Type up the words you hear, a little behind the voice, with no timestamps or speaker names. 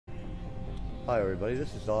Hi everybody,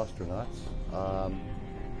 this is Ostranauts.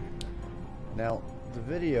 Now, the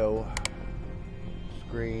video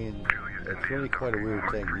screen, it's really quite a weird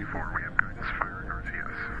thing.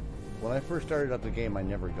 When I first started up the game, I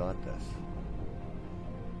never got this.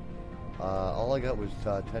 All I got was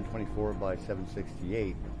 1024 by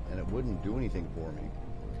 768, and it wouldn't do anything for me.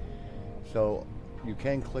 So, you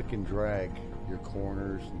can click and drag your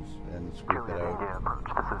corners and sweep it out.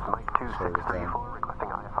 This is Mike 2634 requesting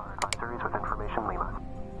IFR advisories with information Lima.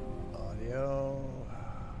 Audio.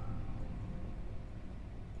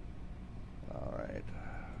 Alright,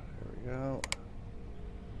 here we go.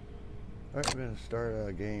 Alright, I'm going to start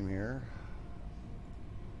a game here.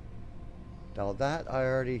 Now that I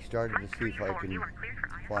already started to see if I can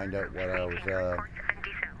find out what I was,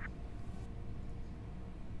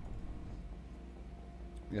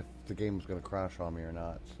 if the game was going to crash on me or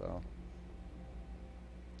not, so.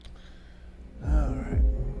 Alright.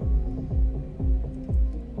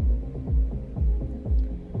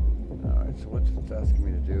 Alright, so what's it asking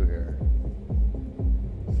me to do here?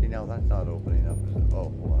 See, now that's not opening up, is it? Oh,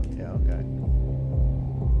 hold on, yeah, okay.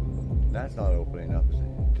 That's not opening up as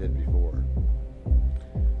it did before.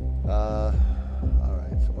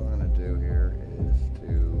 Alright, so what I'm going to do here is to...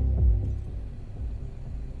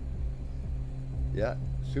 Yeah,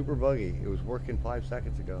 super buggy. It was working 5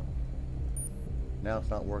 seconds ago. Now it's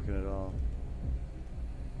not working at all.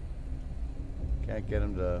 Can't get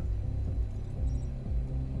him to...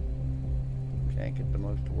 Can't get the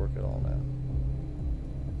mouse to work at all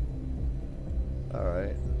now.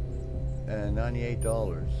 Alright. And $98.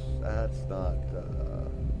 That's not...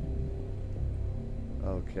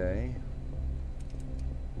 okay.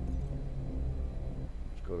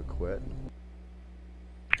 Let's go to quit.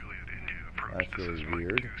 That's really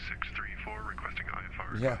weird.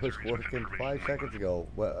 Yeah, it was working 5 seconds ago.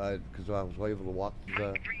 Because I was able to walk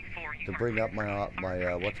to bring up my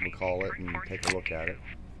whatchamacallit and take a look at it.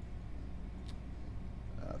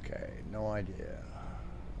 Okay, no idea.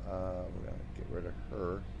 We're gonna get rid of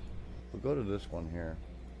her. We'll go to this one here.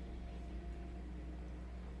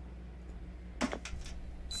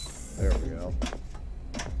 There we go.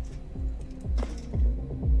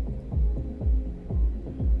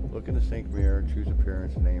 Look in the sync mirror, choose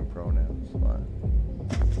appearance, name, pronouns. Fine.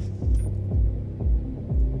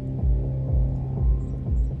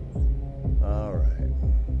 All right.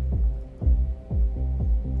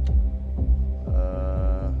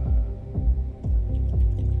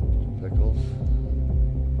 Pickles.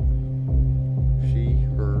 She,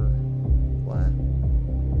 her, what?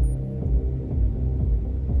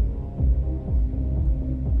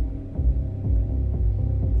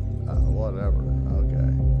 Whatever.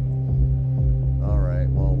 Okay. Alright,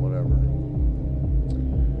 well, whatever.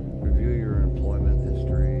 Review your employment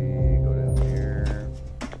history. Go down here.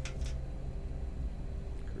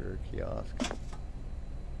 Career kiosk.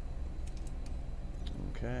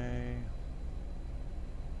 Okay.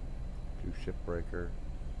 Do shipbreaker.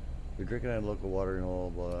 You're drinking out of local watering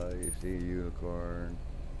hole, blah. You see a unicorn.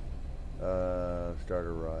 Start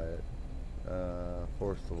a riot.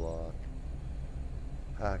 Force the lock.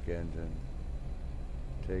 Hack engine.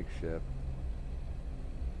 Take ship.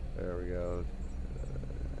 There we go.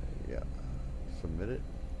 Yeah. Submit it.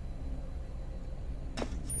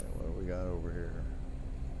 Okay, what do we got over here?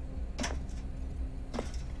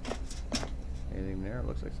 Anything there? It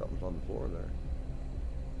looks like something's on the floor there.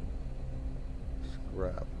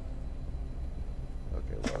 Scrap.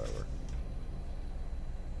 Okay, whatever.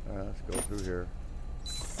 Alright, let's go through here.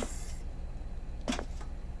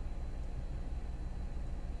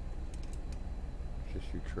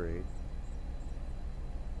 Issue trade.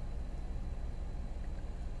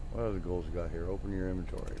 What are the goals you got here? Open your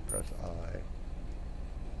inventory. Press I.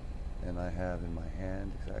 And I have in my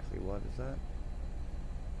hand exactly what is that?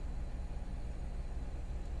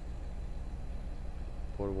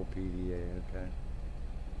 Portable PDA, okay.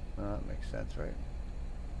 That makes sense, right?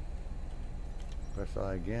 Press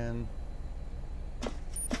I again.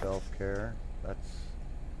 Self-care. That's...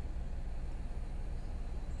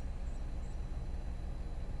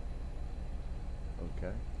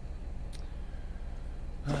 Okay.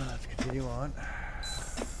 Let's continue on.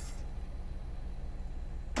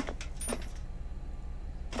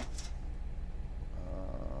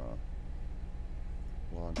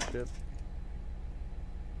 Launch ship.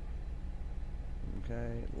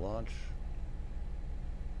 Okay, launch.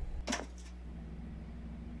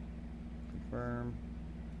 Confirm.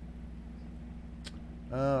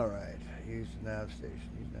 Alright, use the nav station.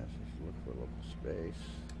 Use nav station to look for local space.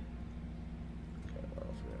 Okay, what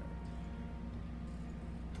else we have?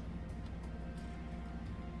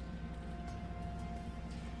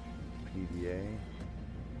 PDA.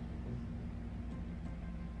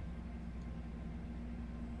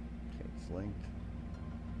 Okay, it's linked.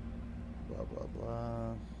 Blah, blah,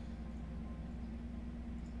 blah.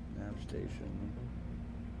 Nav station.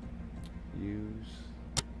 Use.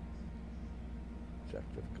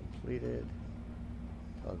 Objective completed.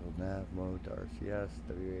 Toggle nav mode to RCS,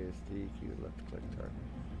 WASD, Q left click target.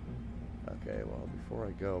 Okay, well, before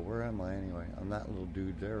I go, where am I anyway? I'm that little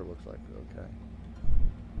dude there, it looks like. Okay.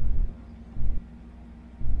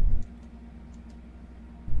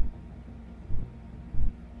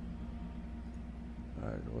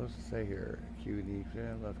 Alright, what does it say here? QD,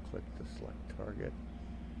 left click to select target.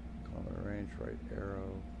 Kilometer range, right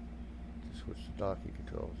arrow. To switch to docking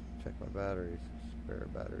controls. Check my batteries. Spare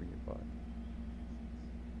battery you bought.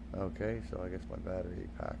 Okay, so I guess my battery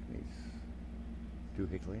pack needs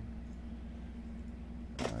doohickling.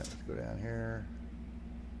 Alright, let's go down here.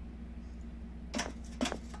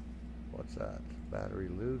 What's that? Battery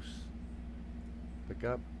loose. Pick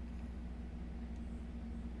up.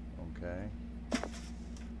 Okay.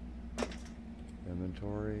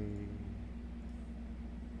 Inventory.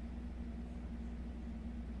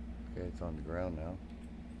 Okay, it's on the ground now.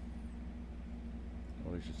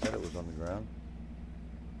 Well, at least it said it was on the ground.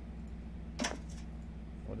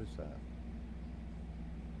 What is that?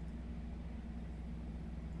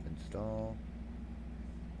 Install.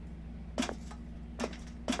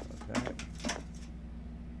 Okay.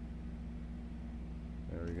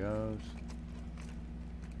 There he goes.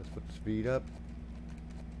 Let's put the speed up.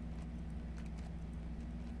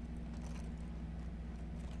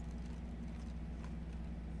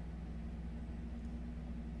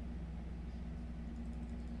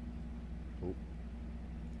 Oh.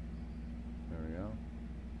 There we go.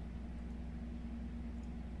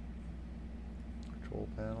 Control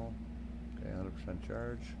panel. Okay, 100%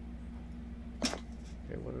 charge.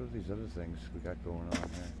 Okay, what are these other things we got going on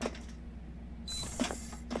here?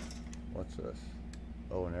 What's this?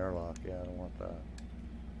 Oh, an airlock. Yeah, I don't want that.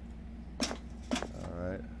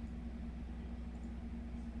 Alright.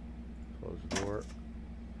 Close the door.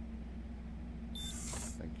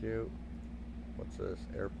 Thank you. What's this?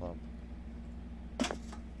 Air pump.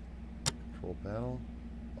 Control panel.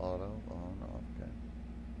 Auto. On. Off. Okay.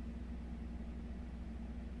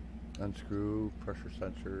 Unscrew. Pressure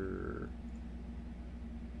sensor.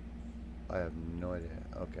 I have no idea.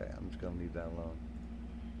 Okay, I'm just going to leave that alone.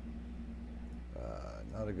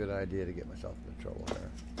 Not a good idea to get myself into trouble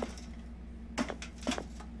there.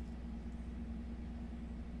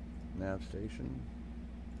 Nav station.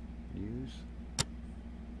 Use.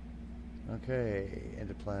 Okay,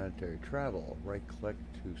 interplanetary travel. Right click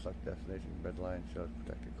to select destination. Red line shows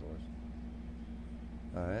protected course.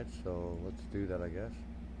 Alright, so let's do that, I guess.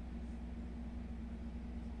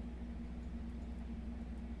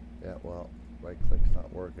 Yeah, well, right click's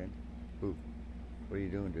not working. Ooh, what are you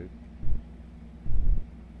doing, dude?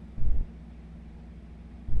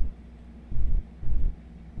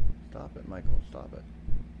 Stop it, Michael, stop it.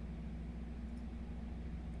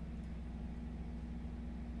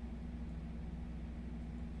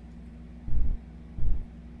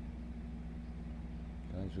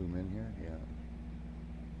 Can I zoom in here? Yeah.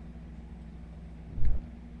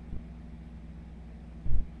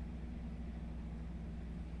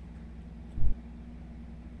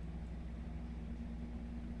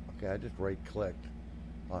 Okay, I just right-clicked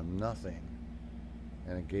on nothing,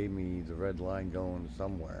 and it gave me the red line going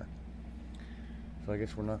somewhere. So I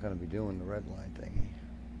guess we're not going to be doing the red line thingy.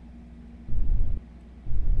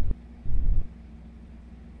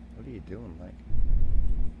 What are you doing, Mike?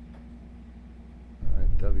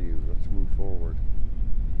 Alright, W, let's move forward.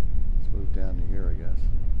 Let's move down to here, I guess.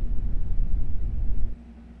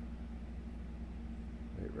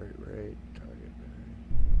 Right, target battery.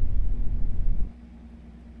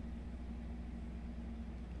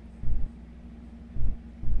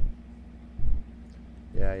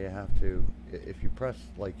 Yeah, you have to, if you press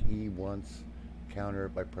like E once, counter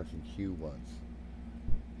it by pressing Q once.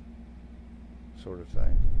 Sort of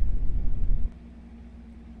thing.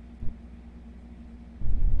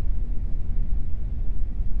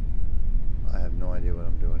 I have no idea what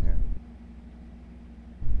I'm doing here.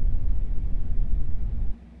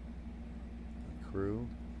 Crew.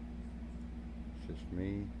 It's just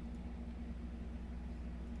me.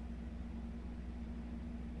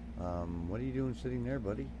 What are you doing sitting there,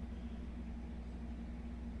 buddy?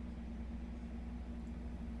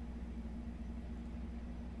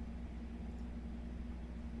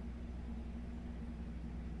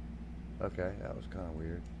 Okay, that was kind of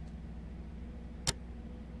weird.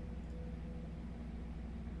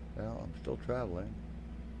 Well, I'm still traveling.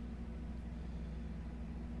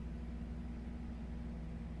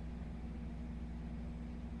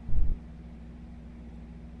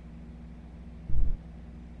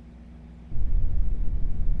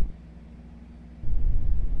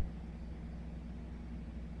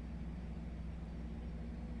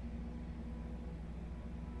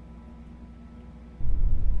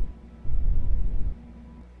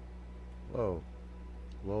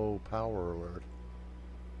 power alert.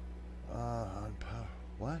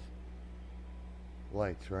 What?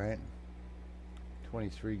 Lights, right?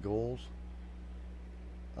 23 goals.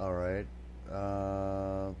 Alright.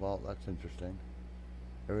 Well, that's interesting.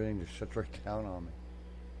 Everything just shuts right down on me.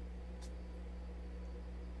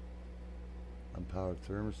 Unpowered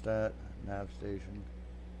thermostat, nav station.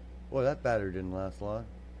 Boy, that battery didn't last long.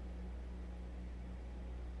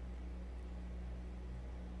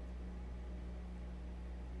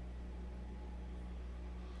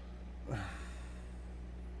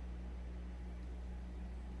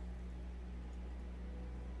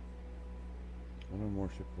 One or more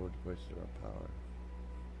shipboard devices are powered.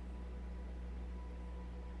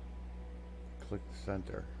 Click the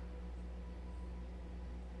center.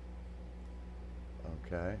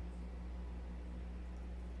 Okay.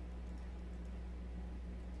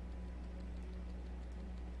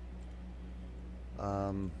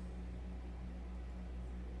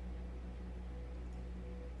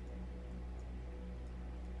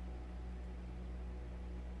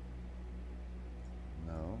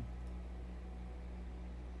 No.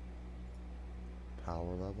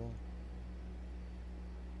 Power level.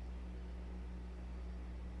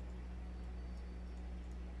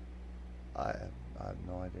 I have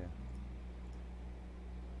no idea.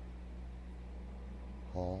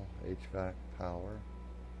 Hall, HVAC, power,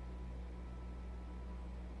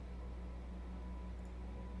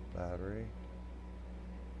 battery.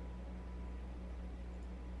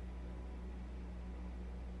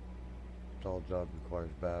 All job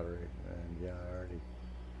requires battery, and yeah, I already.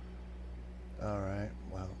 All right,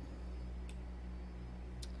 well.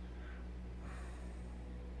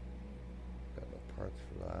 Got no parts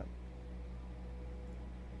for that.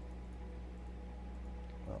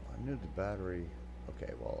 Well, I knew the battery.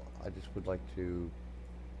 Okay, well, I just would like to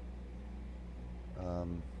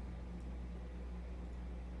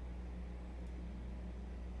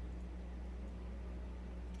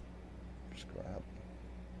scrap.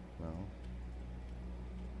 No.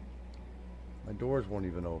 My doors won't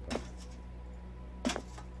even open.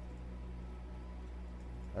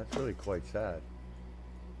 That's really quite sad.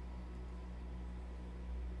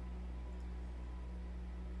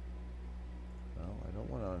 Well, I don't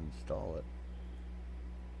want to uninstall it.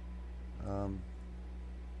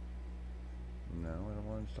 No, I don't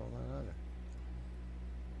want to install that either.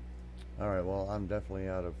 Alright, well, I'm definitely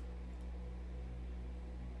out of...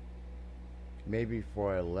 Maybe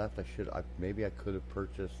before I left, maybe I could have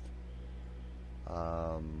purchased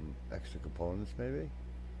extra components, maybe?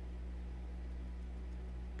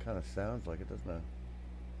 Kind of sounds like it, doesn't it?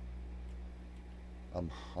 I'm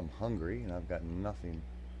hungry, and I've got nothing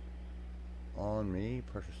on me.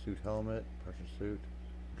 Pressure suit helmet, pressure suit,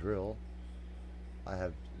 drill. I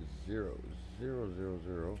have zero.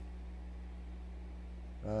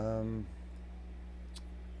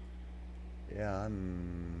 Yeah,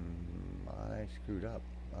 I screwed up.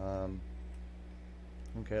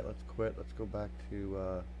 Okay, let's quit. Let's go back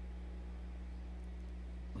to,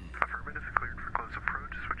 Affirmative, cleared for close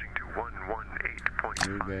approach, switching to 118.50,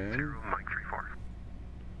 new game. Mike 34.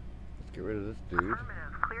 Let's get rid of this dude.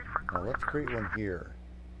 Affirmative, cleared for Now let's create one here.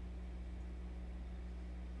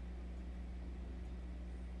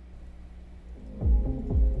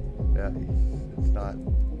 Yeah, it's not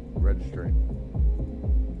registering.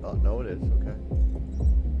 Oh, no it is, okay.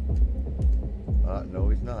 No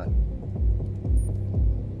he's not.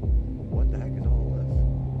 What the heck is all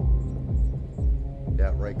this?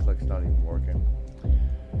 Yeah, right click's not even working.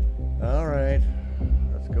 Alright,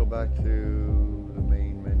 let's go back to the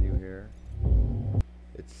main menu here.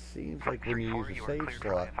 It seems like when you use a save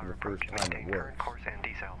slot for the first time it works.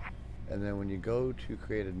 And then when you go to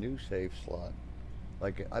create a new save slot,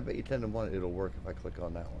 like I bet you 10 to 1 it'll work if I click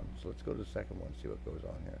on that one. So let's go to the second one, see what goes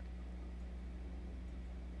on here.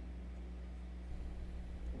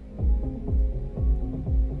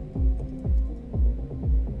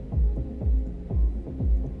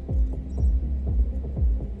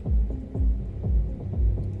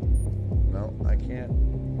 No, I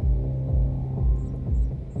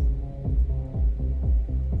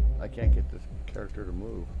can't get this character to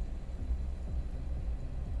move.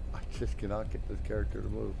 I just cannot get this character to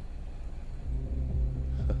move.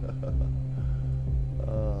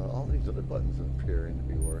 All these other buttons are appearing to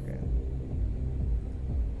be working.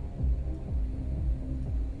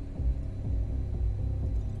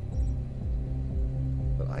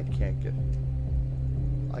 But I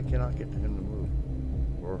cannot get him to move.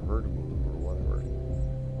 Or her to move, or whatever.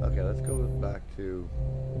 Okay, let's go back to...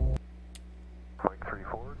 Mike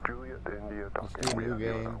 34, Juliet, India, let's do a new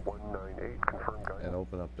game. 198, confirm guidance. And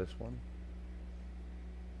open up this one.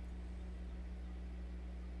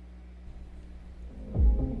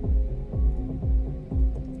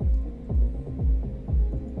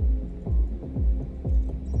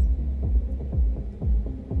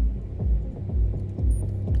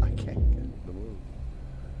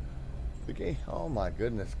 me? Oh my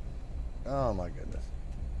goodness. Oh my goodness.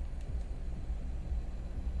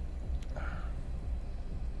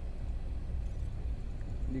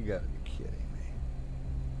 You gotta be kidding me.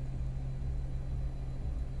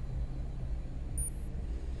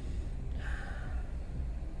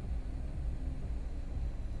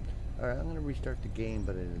 Alright, I'm gonna restart the game,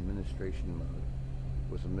 but in administration mode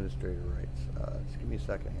with administrator rights. Just give me a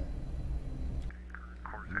second here.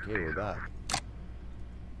 Okay, we're back.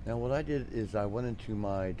 Now what I did is I went into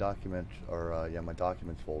my document, or my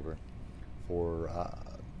documents folder for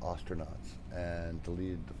Ostranauts and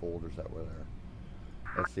deleted the folders that were there.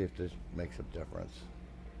 Let's see if this makes a difference.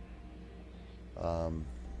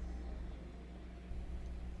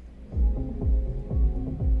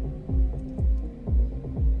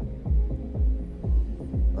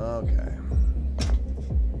 Okay.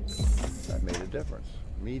 That made a difference.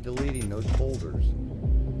 Me deleting those folders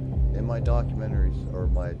in my documentaries, or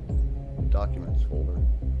my documents folder.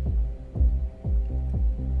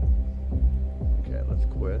 Okay, let's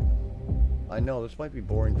quit. I know this might be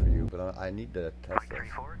boring for you, but I need to test this.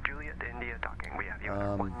 34, Juliet, India, docking. We have you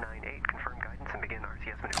at 198. Confirm guidance and begin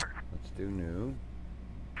RCS maneuver. Let's do new.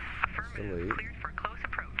 Let's delete. Cleared for close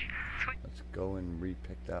approach. Let's go and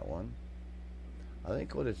repick that one. I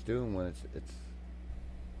think what it's doing when it's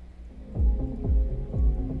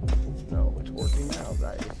no, it's working now.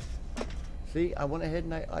 That is. See, I went ahead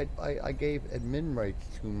and I gave admin rights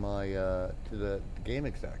to my to the game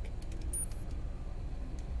exec.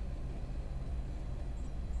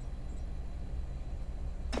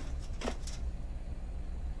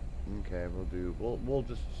 Okay, we'll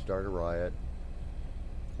just start a riot.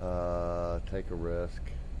 Take a risk.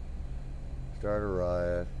 Start a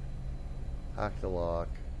riot. Hack the lock.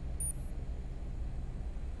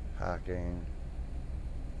 Hacking.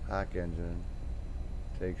 Hack engine.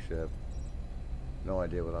 Take ship. No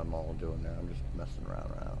idea what I'm all doing there. I'm just messing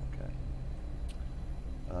around. Okay.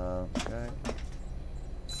 Okay.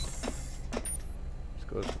 Let's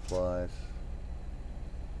go to supplies.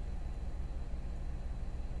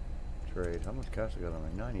 Trade. How much cash I got on me?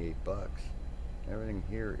 98 bucks. Everything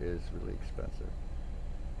here is really expensive.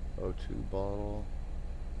 O2 bottle.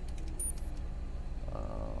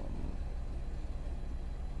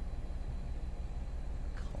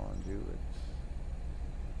 Conduits.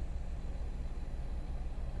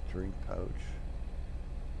 Drink pouch.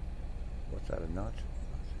 What's that, a notch?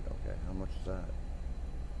 Okay, how much is that?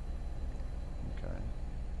 Okay.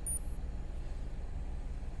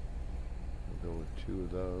 We'll go with 2 of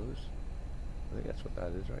those. I think that's what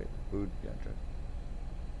that is, right? Food, yeah, drink.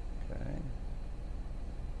 Okay.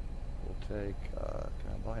 We'll take, can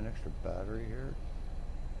I buy an extra battery here?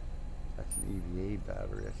 That's an EVA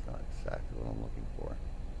battery. That's not exactly what I'm looking for.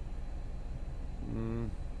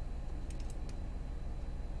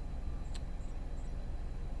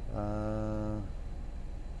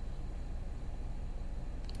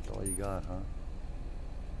 That's all you got, huh?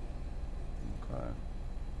 Okay.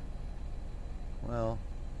 Well.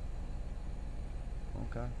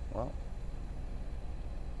 Okay. Well.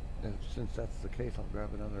 Since that's the case, I'll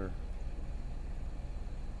grab another.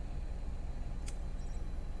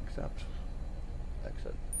 Accept.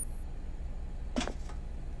 Exit.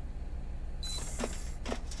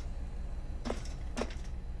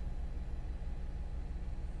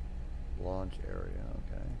 Launch area,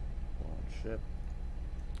 okay. Launch ship.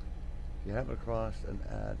 You haven't crossed an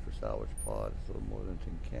ad for salvage pod. It's a little more than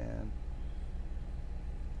tin can.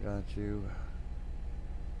 Got you.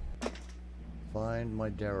 Find my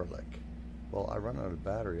derelict. Well, I run out of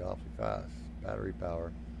battery awfully fast. Battery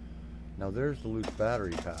power. Now there's the loose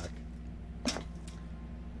battery pack.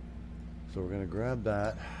 So we're going to grab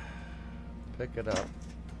that. Pick it up.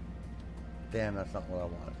 Damn, that's not what I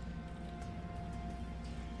want.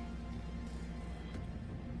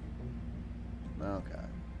 Okay.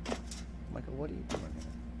 Michael, what are you doing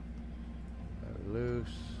here? Battery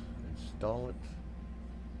loose. Install it.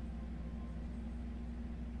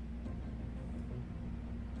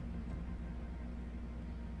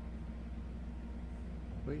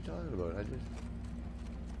 What are you talking about? I just...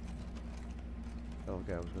 Oh,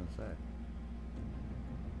 okay, I was going to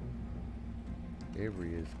say.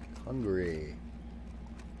 Avery is hungry.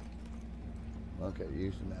 Okay,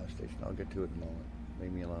 use the nav station. I'll get to it in a moment.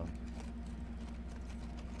 Leave me alone.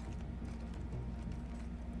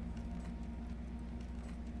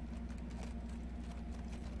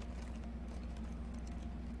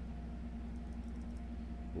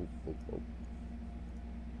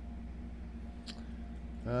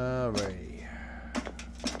 Alrighty.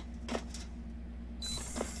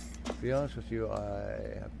 To be honest with you, I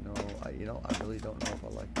have no, I really don't know if I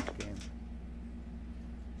like this game.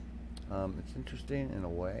 It's interesting in a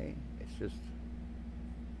way. It's just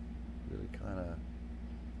really kind of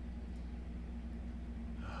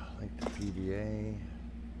like the PDA.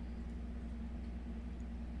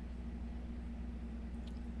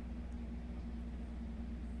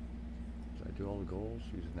 Did I do all the goals?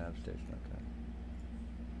 Use the nav station.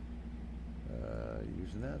 Okay.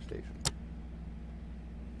 Use the nav station.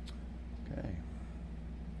 Okay.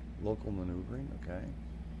 Local maneuvering. Okay.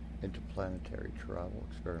 Interplanetary travel.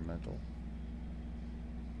 Experimental.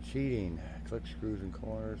 Cheating. Click screws and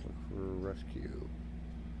corners. Look for rescue.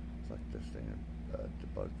 Select this thing.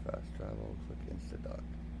 Debug fast travel. Click insta-dock.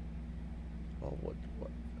 Oh, what?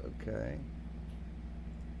 Okay.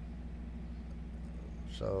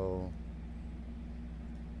 So.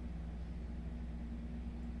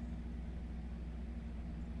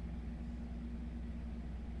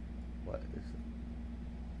 What is it?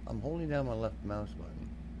 I'm holding down my left mouse button.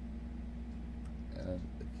 And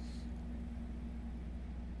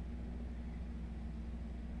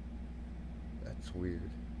that's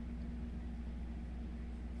weird.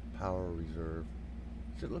 Power reserve.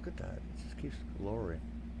 So look at that. It just keeps lowering.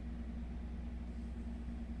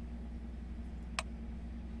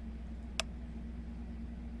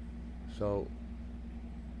 So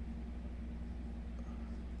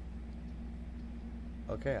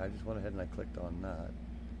okay, I just went ahead and I clicked on that,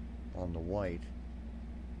 on the white.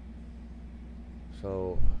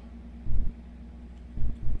 So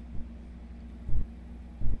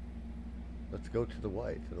let's go to the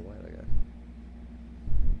white, I guess.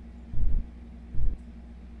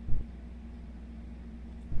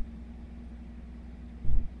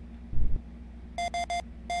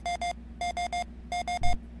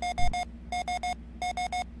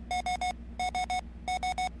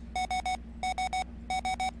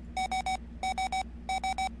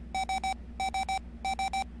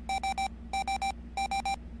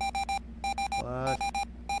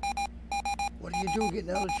 What are you doing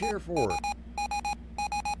getting out of the chair for?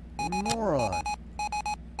 You moron.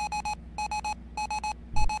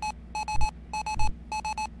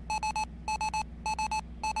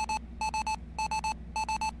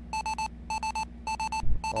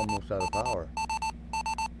 Almost out of power.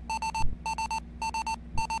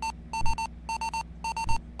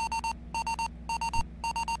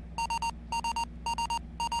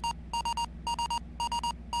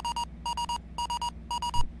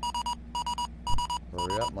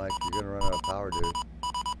 Hurry up, Mike. You're gonna run out of power, dude.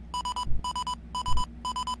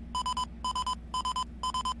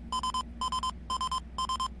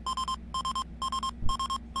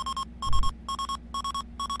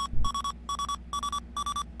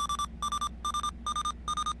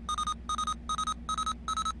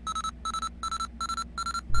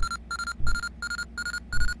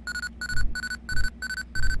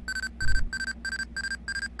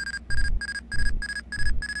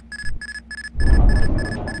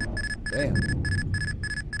 Damn.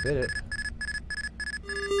 Hit it.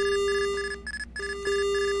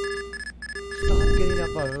 Stop getting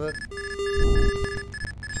up out of it.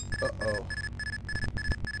 Uh-oh.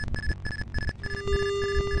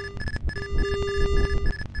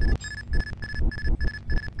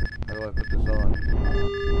 How do I put this on?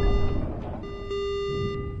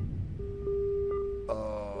 Oh,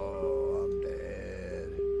 I'm dead.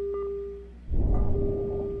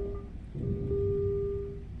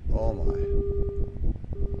 Oh my.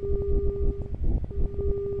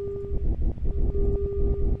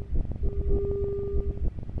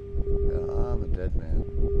 Yeah, I'm a dead man.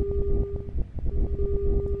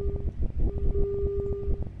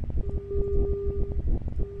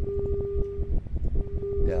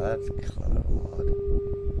 Yeah, that's kind of odd.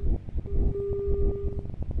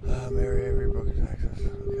 Mary Avery Brooks access.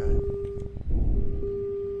 Okay.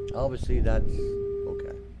 Obviously that's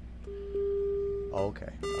okay.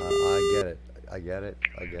 Okay. I get it.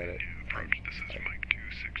 I get it.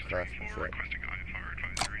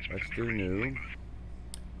 Let's do new.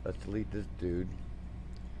 Let's delete this dude.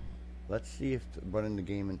 Let's see if running the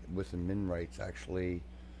game with the min rights actually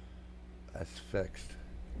has fixed.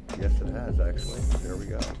 Yes, it has actually. There we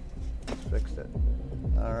go. It's fixed it.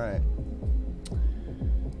 All right.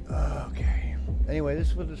 Okay. Anyway, this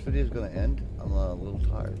is where this video is going to end. I'm a little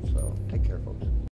tired, so take care, folks.